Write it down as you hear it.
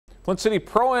Flint City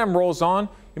Pro-Am rolls on.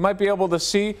 You might be able to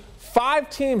see 5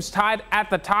 teams tied at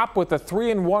the top with a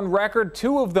 3-1 record,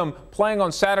 2 of them playing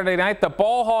on Saturday night, the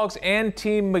Ball Hogs and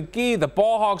Team McGee. The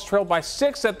Ball Hogs trailed by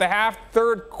 6 at the half,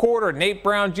 third quarter. Nate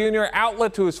Brown Jr.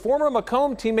 outlet to his former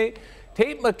Macomb teammate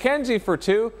Tate McKenzie for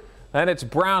 2. Then it's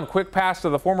Brown, quick pass to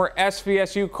the former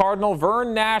SVSU Cardinal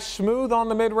Vern Nash, smooth on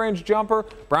the mid-range jumper.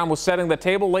 Brown was setting the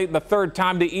table late in the third,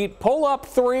 time to eat. Pull-up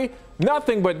 3,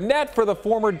 nothing but net for the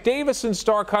former Davison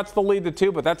star, cuts the lead to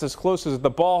 2, but that's as close as the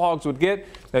Ball Hogs would get.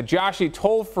 The Joshie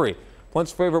toll-free.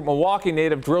 Flint's favorite Milwaukee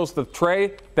native drills the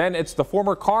tray. Then it's the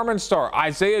former Carmen star,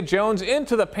 Isaiah Jones,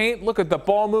 into the paint. Look at the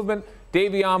ball movement.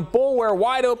 Davion Bulware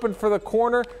wide open for the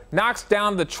corner, knocks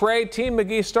down the tray. Team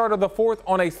McGee started the fourth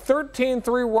on a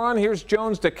 13-3 run. Here's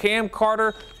Jones to Cam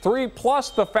Carter, 3 plus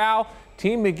the foul.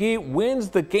 Team McGee wins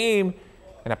the game,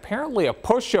 and apparently a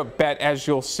push-up bet, as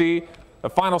you'll see. The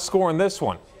final score in this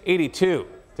one,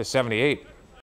 82-78.